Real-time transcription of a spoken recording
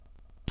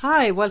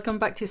Hi, welcome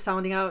back to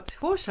Sounding Out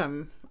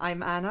Horsham.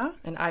 I'm Anna.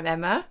 And I'm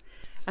Emma.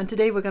 And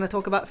today we're going to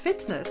talk about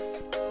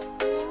fitness.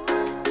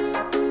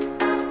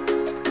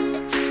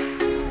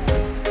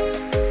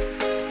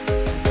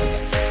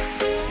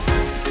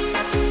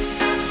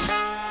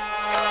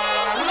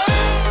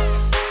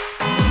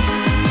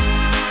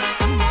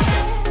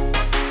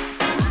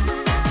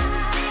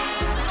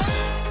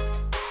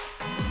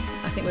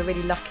 I think we're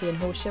really lucky in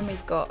Horsham.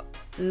 We've got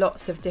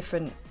lots of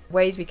different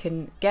ways we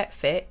can get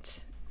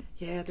fit.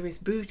 Yeah, there is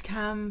boot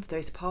camp, there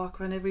is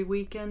parkrun every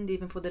weekend,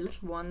 even for the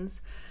little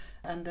ones.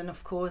 And then,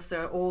 of course,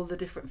 there are all the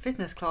different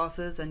fitness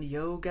classes and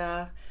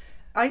yoga.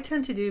 I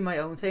tend to do my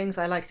own things.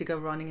 I like to go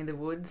running in the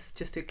woods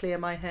just to clear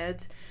my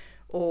head.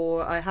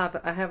 Or I have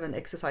an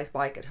exercise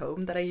bike at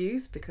home that I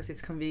use because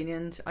it's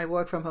convenient. I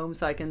work from home,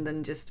 so I can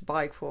then just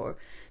bike for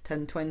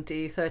 10,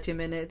 20, 30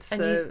 minutes.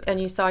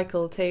 And you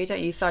cycle too,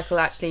 don't you? Cycle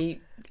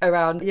actually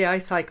around? Yeah, I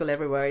cycle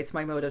everywhere. It's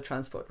my mode of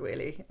transport,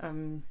 really.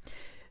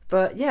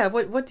 But yeah,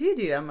 what do you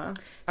do, Emma?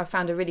 I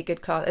found a really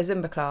good class, a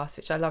Zumba class,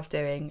 which I love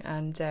doing,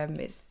 and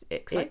it's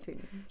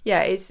exciting.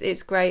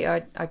 It's great.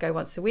 I go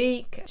once a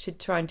week. I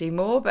should try and do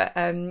more, but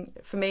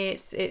for me,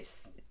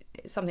 it's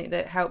something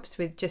that helps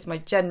with just my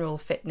general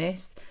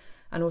fitness,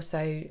 and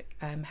also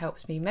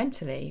helps me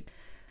mentally.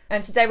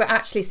 And today we're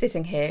actually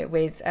sitting here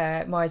with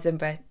my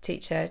Zumba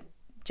teacher,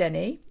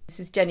 Jenny. This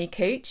is Jenny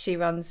Cooch. She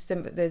runs the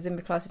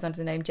Zumba classes under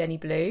the name Jenny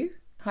Blue.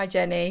 Hi,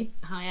 Jenny.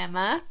 Hi,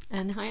 Emma.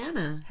 And hi,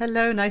 Anna.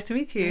 Hello, nice to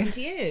meet you. And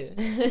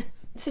you.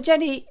 So,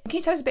 Jenny, can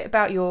you tell us a bit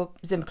about your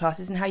Zumba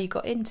classes and how you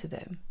got into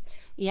them?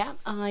 Yeah,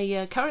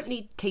 I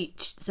currently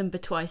teach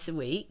Zumba twice a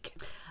week.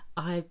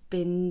 I've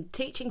been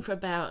teaching for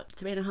about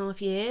 3.5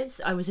 years.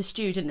 I was a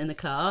student in the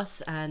class,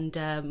 and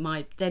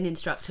my then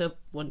instructor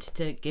wanted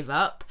to give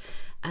up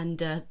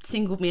and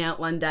singled me out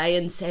one day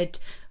and said,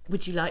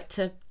 would you like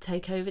to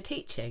take over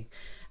teaching?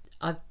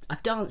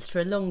 I've danced for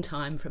a long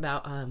time, for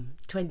about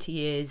 20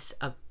 years.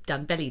 I've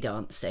done belly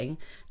dancing,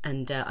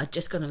 and I've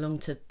just gone along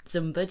to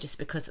Zumba just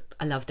because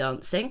I love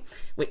dancing,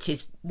 which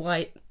is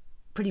why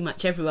pretty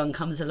much everyone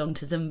comes along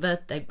to Zumba.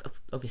 They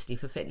obviously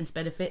for fitness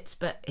benefits,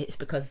 but it's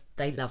because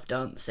they love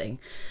dancing.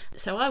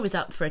 So I was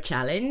up for a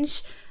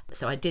challenge,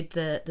 so I did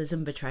the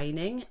Zumba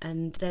training,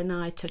 and then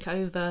I took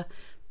over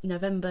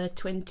November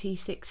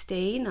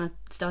 2016. I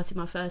started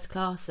my first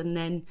class, and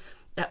then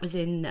that was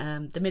in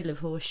the middle of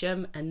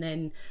Horsham, and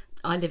then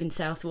I live in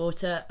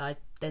Southwater. I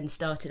then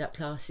started up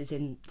classes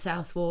in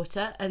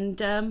Southwater, and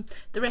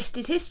the rest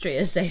is history,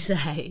 as they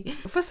say.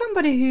 For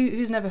somebody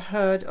who's never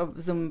heard of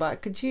Zumba,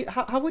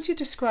 how would you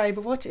describe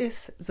what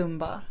is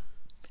Zumba?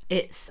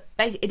 It's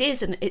an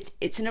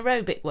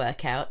aerobic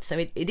workout, so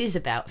it is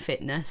about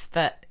fitness,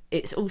 but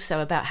it's also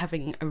about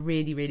having a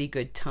really, really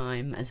good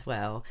time as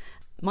well.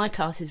 My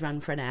classes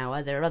run for an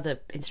hour. There are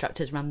other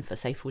instructors run for,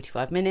 say,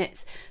 45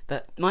 minutes,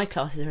 but my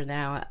classes are an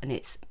hour, and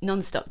it's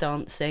non-stop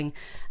dancing.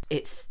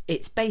 It's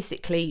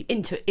basically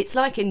it's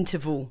like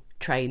interval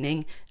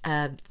training.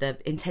 The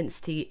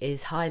intensity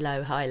is high,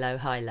 low, high, low,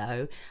 high,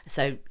 low.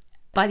 So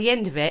by the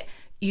end of it,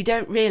 you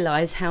don't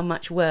realise how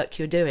much work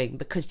you're doing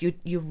because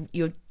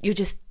you're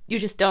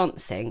just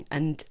dancing,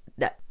 and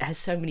that has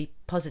so many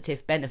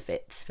positive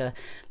benefits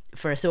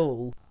for us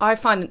all. I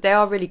find that they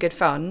are really good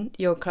fun,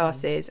 your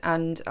classes,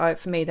 and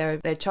for me they're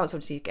a chance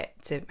obviously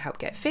to help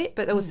get fit,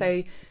 but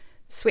also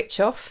switch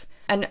off.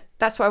 And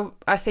that's why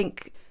I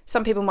think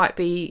some people might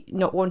be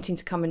not wanting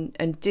to come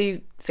and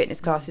do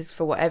fitness classes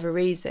for whatever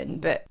reason,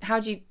 but how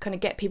do you kind of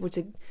get people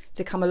to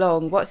come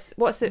along? What's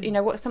what's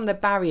some of the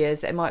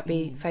barriers that they might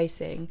be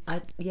facing?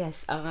 I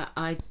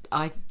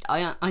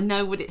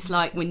know what it's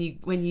like when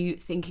you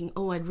thinking,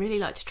 oh, I'd really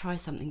like to try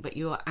something, but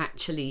you're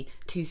actually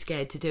too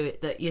scared to do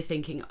it, that you're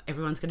thinking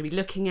everyone's going to be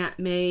looking at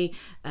me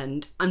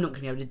and I'm not going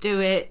to be able to do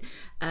it.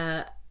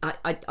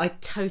 I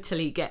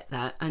totally get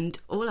that, and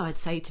all I'd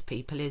say to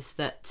people is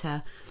that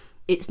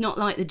it's not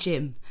like the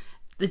gym.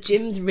 The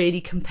gym's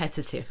really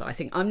competitive. I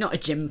think I'm not a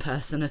gym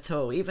person at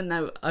all, even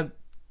though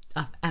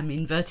I'm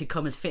inverted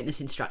commas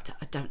fitness instructor.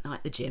 I don't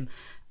like the gym.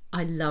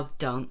 I love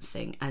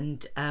dancing,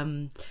 and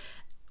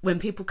when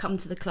people come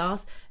to the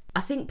class,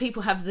 I think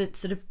people have the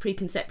sort of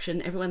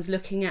preconception everyone's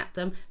looking at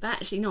them, but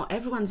actually not.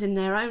 Everyone's in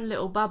their own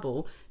little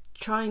bubble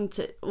trying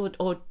to,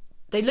 or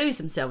they lose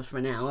themselves for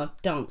an hour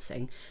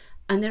dancing,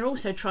 and they're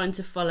also trying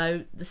to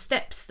follow the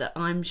steps that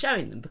I'm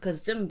showing them,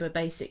 because Zumba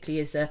basically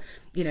is a,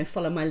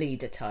 follow my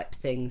leader type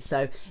thing.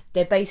 So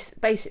they're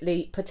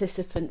basically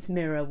participants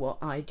mirror what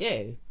I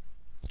do.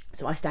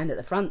 So I stand at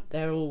the front,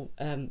 they're all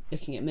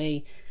looking at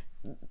me,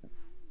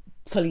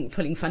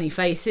 pulling funny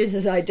faces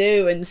as I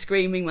do and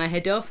screaming my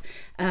head off,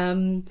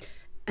 and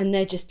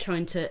they're just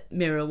trying to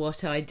mirror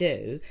what I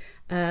do.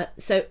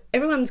 So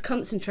everyone's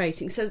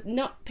concentrating, so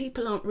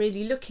people aren't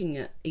really looking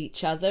at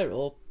each other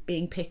or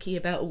being picky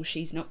about, oh,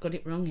 she's not got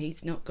it wrong,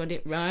 he's not got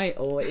it right,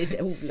 or is it,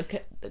 oh, look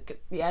at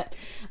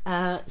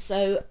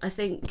so I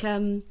think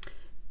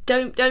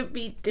don't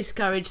be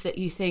discouraged that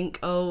you think,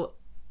 oh,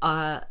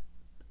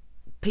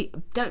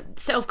 don't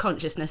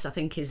self-consciousness, I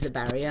think, is the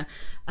barrier.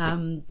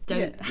 Don't.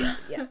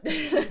 Yeah.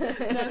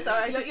 No,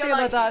 sorry, I just You're feel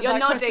like- that you're that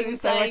nodding, question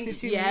is saying, directed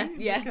to yeah, me,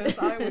 yeah. because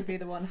I would be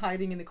the one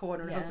hiding in the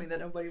corner and Yeah. hoping that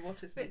nobody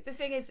watches me. But the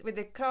thing is, with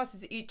the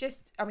classes, you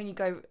just, I mean,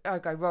 I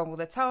go wrong all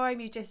the time.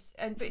 You just,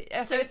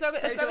 So as long do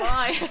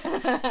I.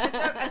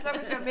 as long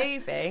as you're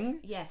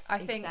moving, Yes, I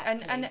think,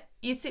 exactly. and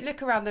you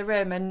look around the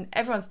room and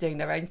everyone's doing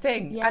their own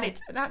thing, Yeah.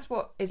 and that's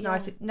what is Yeah.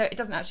 nice. No, it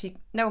doesn't actually.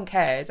 No one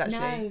cares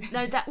actually.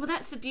 No,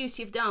 that's the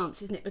beauty of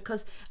dance, isn't it?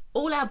 Because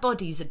all our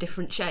bodies are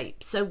different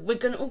shapes, so we're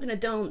all going to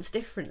dance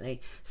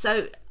differently.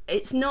 So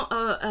it's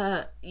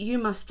not you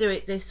must do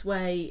it this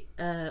way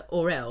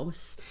or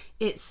else.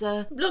 It's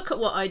look at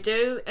what I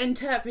do,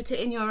 interpret it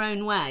in your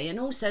own way, and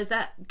also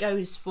that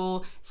goes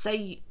for,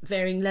 say,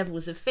 varying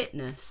levels of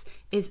fitness.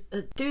 Is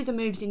do the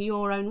moves in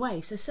your own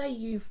way. So say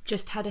you've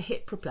just had a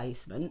hip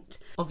replacement.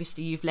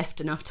 Obviously, you've left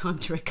enough time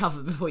to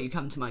recover before you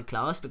come to my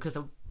class, because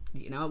I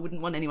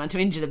wouldn't want anyone to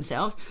injure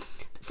themselves.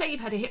 But say you've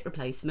had a hip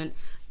replacement,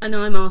 and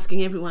I'm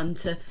asking everyone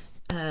to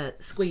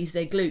squeeze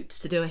their glutes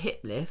to do a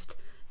hip lift.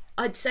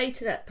 I'd say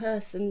to that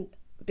person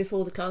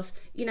before the class,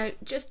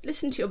 just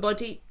listen to your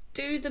body,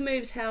 do the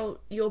moves how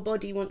your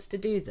body wants to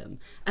do them.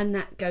 And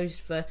that goes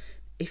for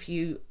if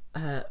you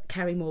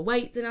carry more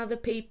weight than other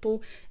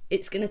people,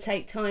 it's going to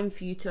take time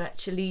for you to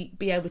actually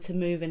be able to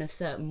move in a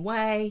certain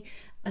way.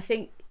 I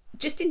think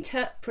just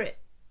interpret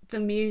the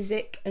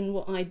music and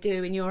what I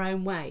do in your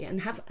own way,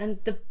 and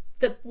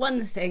the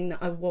one thing that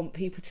I want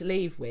people to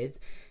leave with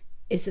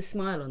is a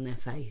smile on their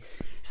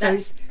face. So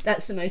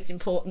that's the most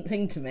important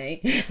thing to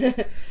me.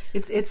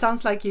 It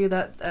sounds like you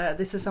that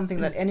this is something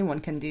that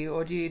anyone can do,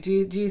 or do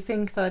you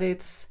think that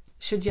it's,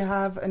 should you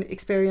have an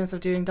experience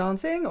of doing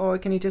dancing, or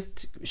can you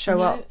just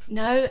show up?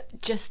 No,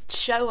 just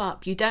show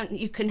up. You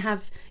can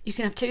have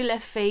two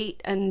left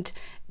feet and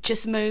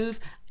just move.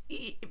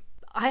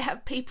 I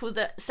have people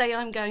that say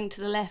I'm going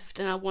to the left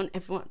and I want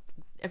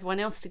everyone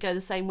else to go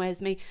the same way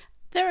as me.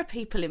 There are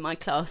people in my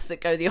class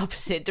that go the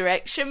opposite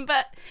direction,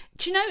 but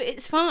do you know,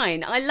 it's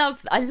fine. I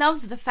love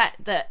the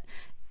fact that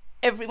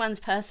everyone's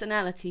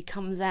personality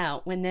comes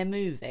out when they're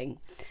moving,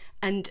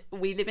 and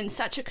we live in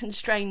such a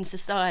constrained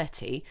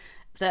society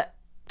that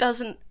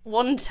doesn't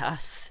want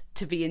us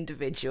to be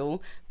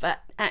individual,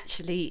 but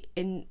actually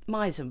in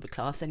my Zumba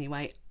class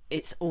anyway,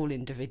 it's all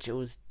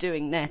individuals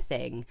doing their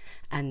thing,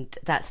 and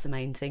that's the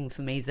main thing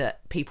for me,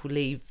 that people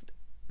leave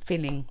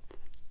feeling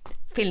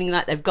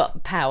like they've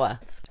got power.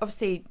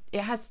 Obviously,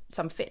 it has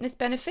some fitness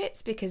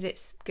benefits because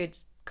it's good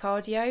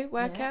cardio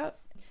workout.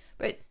 Yeah.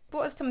 But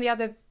what are some of the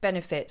other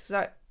benefits?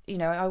 Like,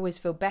 I always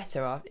feel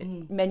better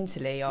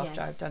mentally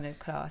after I've done a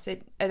class. Are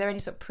there any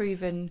sort of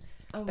proven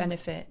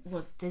benefits?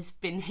 Well, there's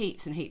been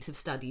heaps and heaps of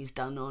studies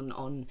done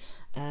on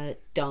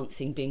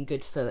dancing being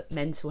good for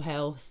mental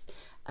health,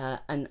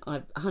 and I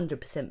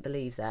 100%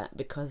 believe that,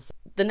 because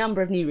the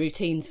number of new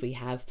routines we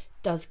have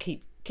does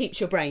keeps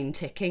your brain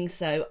ticking.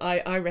 So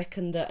I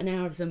reckon that an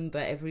hour of Zumba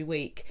every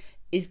week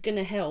is going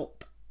to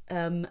help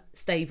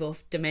stave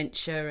off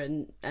dementia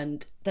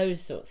and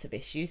those sorts of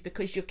issues,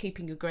 because you're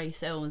keeping your grey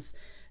cells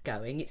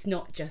going. It's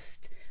not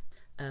just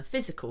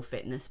physical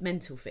fitness,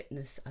 mental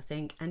fitness, I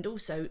think, and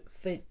also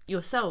for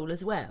your soul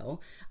as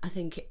well. I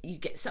think you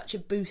get such a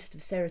boost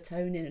of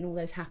serotonin and all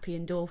those happy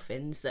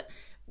endorphins that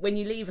when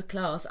you leave a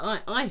class,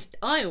 I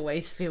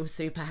always feel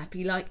super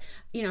happy. Like,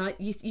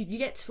 you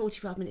get to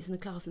 45 minutes in the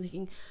class and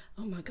thinking,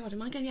 oh my God,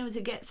 am I going to be able to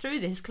get through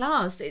this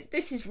class?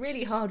 This is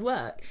really hard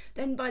work.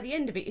 Then by the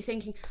end of it, you're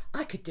thinking,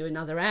 I could do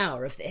another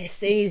hour of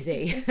this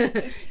easy.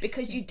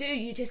 Because you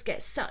just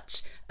get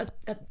such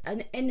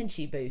an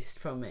energy boost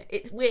from it.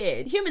 It's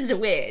weird. Humans are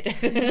weird.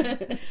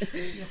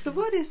 So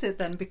what is it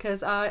then?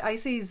 Because I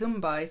see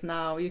Zumba is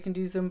now, you can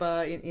do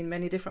Zumba in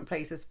many different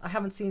places. I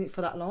haven't seen it for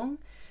that long.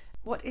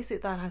 What is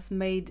it that has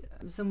made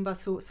Zumba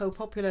so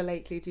popular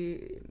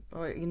lately,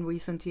 or in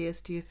recent years,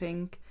 do you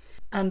think?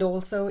 And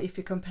also, if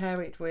you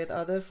compare it with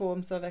other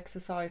forms of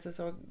exercises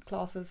or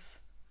classes,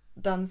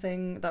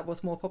 dancing that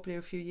was more popular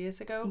a few years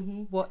ago,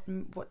 in what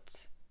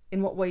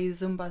way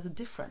is Zumba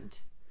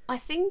different? I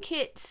think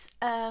it's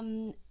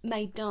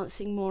made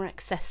dancing more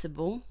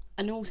accessible,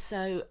 and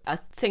also I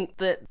think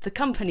that the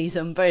company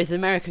Zumba is an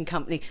American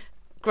company,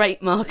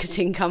 great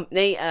marketing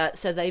company,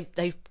 so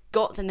they've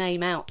got the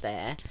name out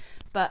there.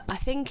 But I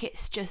think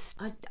it's just,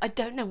 I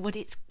don't know what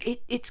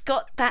it's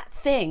got that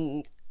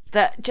thing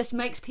that just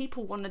makes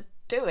people want to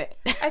do it.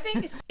 I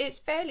think it's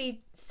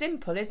fairly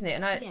simple, isn't it?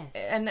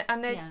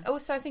 And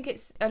also I think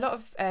it's a lot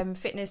of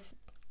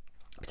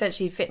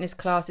potentially fitness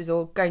classes,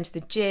 or going to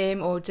the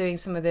gym, or doing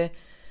some of the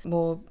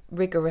more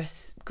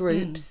rigorous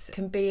groups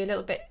can be a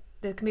little bit,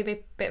 there can be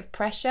a bit of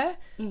pressure.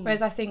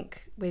 Whereas I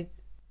think with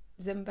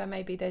Zumba,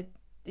 maybe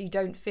you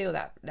don't feel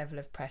that level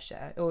of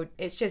pressure, or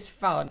it's just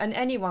fun, and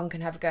anyone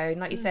can have a go.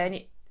 And like you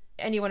say,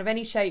 anyone of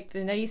any shape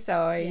and any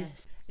size.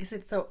 Yes. Is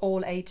it so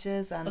all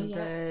ages and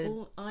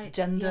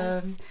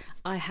gender? Yes.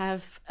 I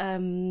have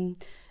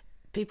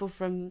people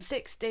from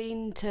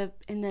 16 to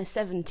in their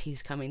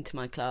 70s coming to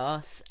my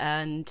class,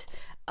 and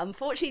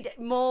Unfortunately,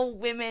 more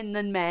women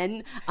than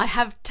men. I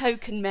have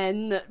token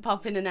men that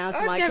pop in and out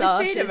of my I've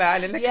classes. never seen a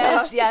man in the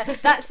yes, class. yeah,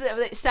 that's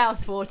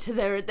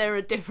Southwater. They're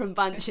a different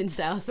bunch in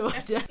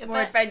Southwater.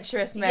 More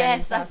adventurous men.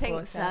 Yes, I Southwater.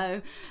 think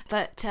so.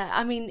 But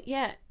I mean,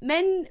 yeah,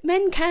 men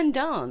can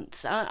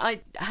dance.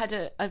 I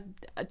had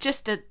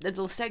just a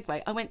little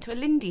segue. I went to a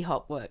Lindy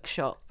Hop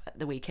workshop at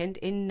the weekend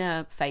in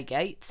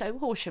Faygate, so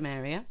Horsham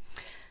area.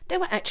 There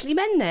were actually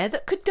men there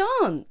that could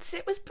dance.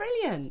 It was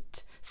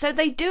brilliant. So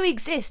they do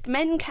exist.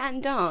 Men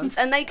can dance,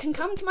 and they can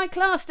come to my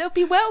class. They'll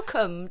be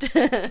welcomed.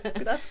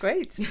 That's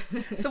great.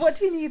 So what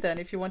do you need then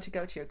if you want to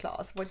go to your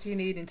class? What do you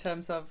need in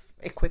terms of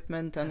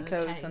equipment and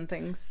clothes and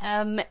things?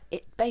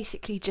 It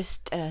basically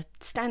just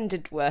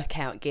standard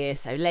workout gear,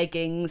 so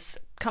leggings,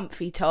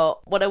 comfy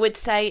top. What I would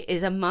say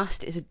is a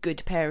must is a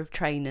good pair of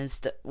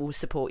trainers that will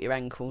support your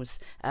ankles,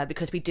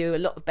 because we do a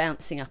lot of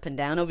bouncing up and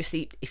down.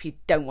 Obviously, if you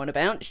don't want to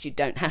bounce, you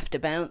don't have to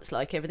bounce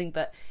like everything,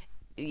 but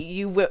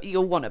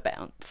you'll want to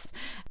bounce.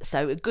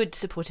 So a good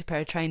supportive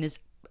pair of trainers.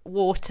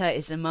 Water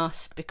is a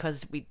must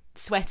because we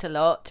sweat a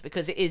lot,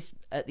 because it is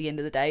at the end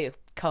of the day a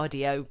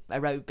cardio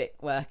aerobic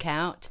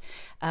workout.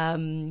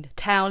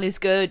 Towel is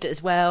good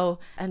as well,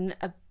 and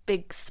a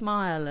big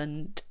smile,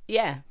 and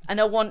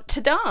a want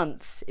to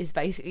dance is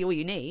basically all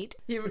you need.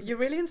 You're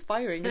really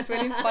inspiring. It's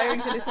really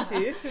inspiring to listen to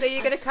you. So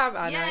you're going to come,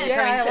 Anna? Yeah,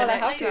 Yeah, well, I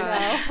have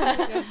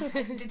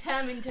to now.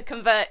 Determined to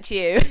convert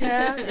you.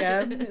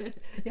 Yeah.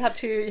 You have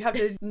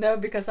to know,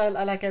 because I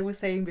like I was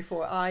saying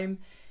before, I'm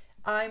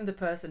the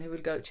person who will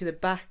go to the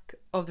back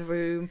of the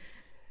room.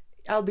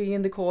 I'll be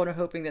in the corner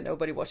hoping that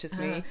nobody watches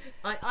me.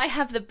 I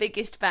have the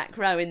biggest back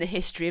row in the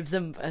history of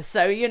Zumba,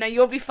 so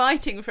you'll be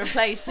fighting for a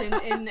place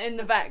in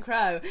the back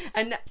row,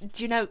 and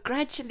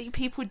gradually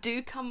people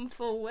do come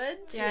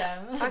forwards. Yeah,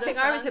 to I the think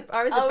front.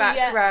 I was a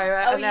back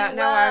row. Oh, and you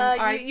now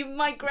were. You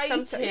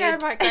migrated. Yeah,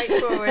 I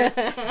migrate forward.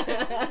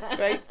 It's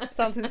great.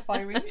 Sounds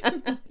inspiring.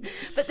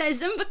 But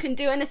Zumba can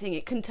do anything.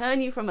 It can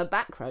turn you from a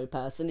back row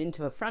person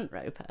into a front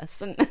row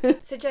person.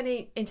 So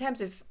Jenny, in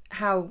terms of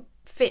how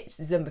fit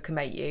Zumba can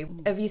make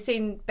you, have you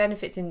seen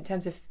benefits in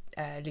terms of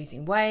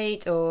losing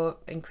weight or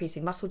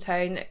increasing muscle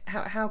tone?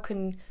 How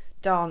can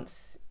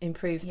dance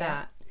improve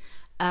that?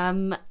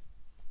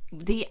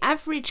 The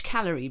average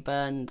calorie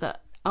burn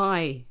that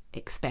I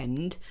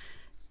expend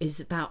is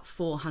about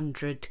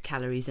 400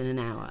 calories in an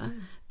hour,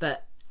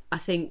 but I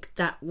think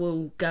that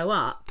will go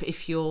up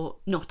if you're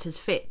not as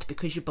fit,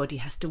 because your body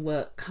has to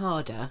work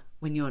harder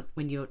when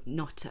you're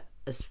not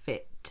as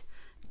fit,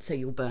 so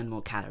you'll burn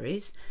more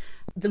calories.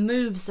 The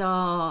moves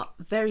are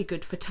very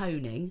good for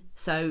toning,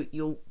 so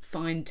you'll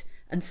find,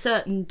 and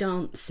certain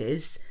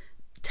dances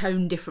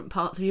tone different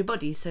parts of your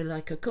body, so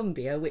like a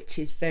cumbia, which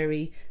is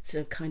very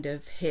sort of kind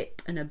of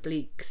hip and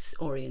obliques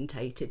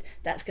orientated,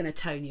 that's going to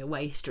tone your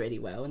waist really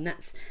well, and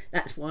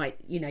that's why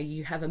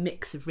you have a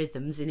mix of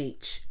rhythms in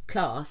each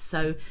class,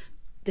 so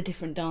the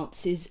different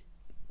dances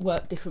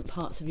work different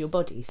parts of your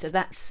body, so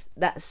that's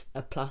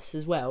a plus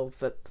as well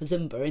for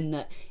Zumba, in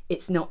that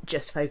it's not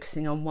just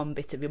focusing on one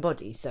bit of your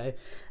body. So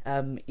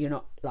you're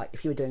not like,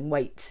 if you were doing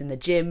weights in the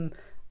gym,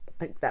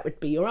 like that would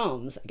be your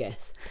arms, I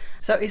guess.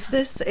 So is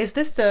this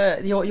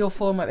your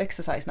form of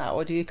exercise now,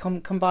 or do you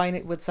combine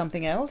it with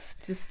something else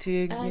just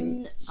to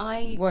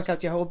work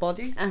out your whole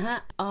body?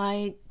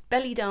 I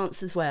belly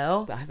dance as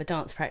well. I have a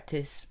dance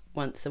practice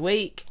once a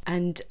week,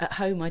 and at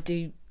home I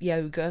do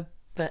yoga,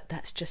 but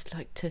that's just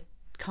like to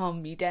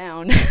calm me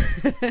down.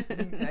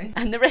 Okay.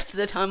 And the rest of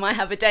the time I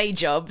have a day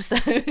job, so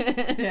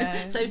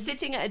so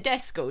sitting at a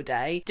desk all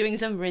day doing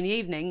Zumba in the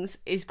evenings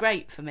is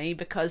great for me,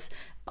 because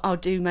I'll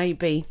do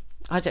maybe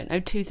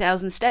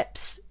 2,000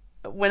 steps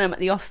when I'm at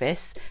the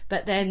office,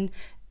 but then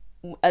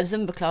a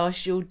Zumba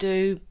class you'll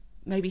do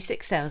maybe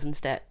 6,000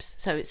 steps,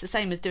 so it's the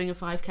same as doing a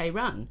 5k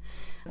run.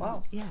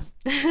 Wow. Yeah.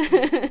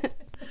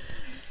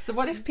 So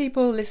what if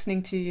people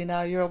listening to you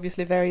now, you're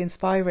obviously very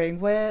inspiring,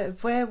 where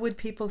would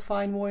people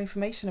find more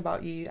information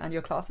about you and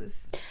your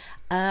classes?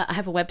 I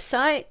have a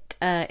website,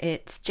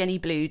 it's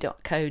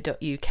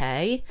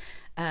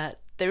jennyblue.co.uk.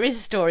 There is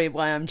a story of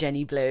why I'm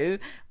Jenny Blue.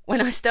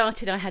 When I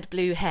started I had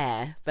blue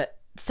hair, but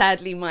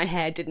sadly my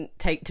hair didn't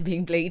take to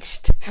being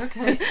bleached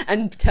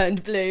and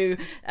turned blue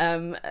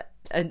and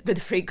with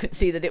the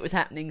frequency that it was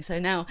happening, so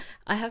now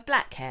I have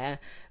black hair,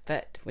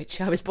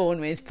 which I was born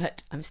with,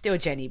 but I'm still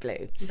Jenny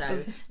Blue.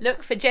 So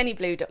look for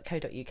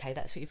jennyblue.co.uk.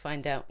 That's where you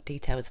find out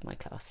details of my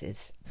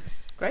classes.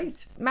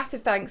 Great.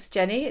 Massive thanks,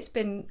 Jenny. It's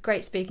been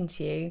great speaking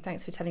to you.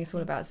 Thanks for telling us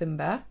all about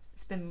Zumba.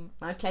 It's been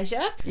my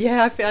pleasure.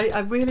 Yeah, I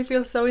really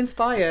feel so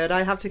inspired.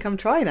 I have to come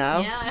try now.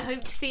 Yeah, I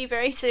hope to see you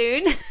very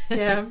soon.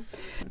 Yeah.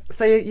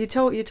 So you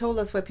told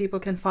us where people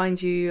can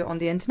find you on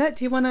the internet.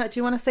 Do you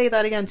wanna say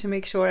that again to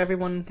make sure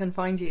everyone can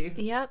find you?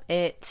 Yeah,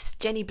 it's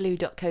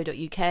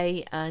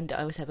jennyblue.co.uk, and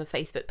I also have a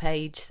Facebook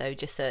page, so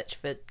just search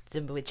for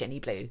Zumba with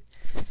Jenny Blue.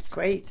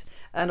 Great.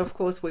 And of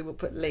course we will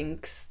put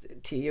links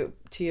to your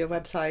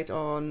website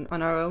on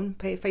our own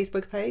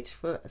Facebook page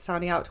for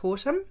Sounding Out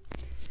Horsham.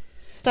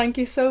 Thank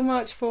you so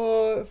much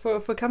for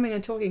coming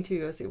and talking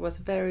to us. It was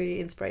very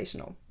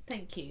inspirational.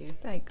 Thank you.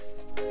 Thanks.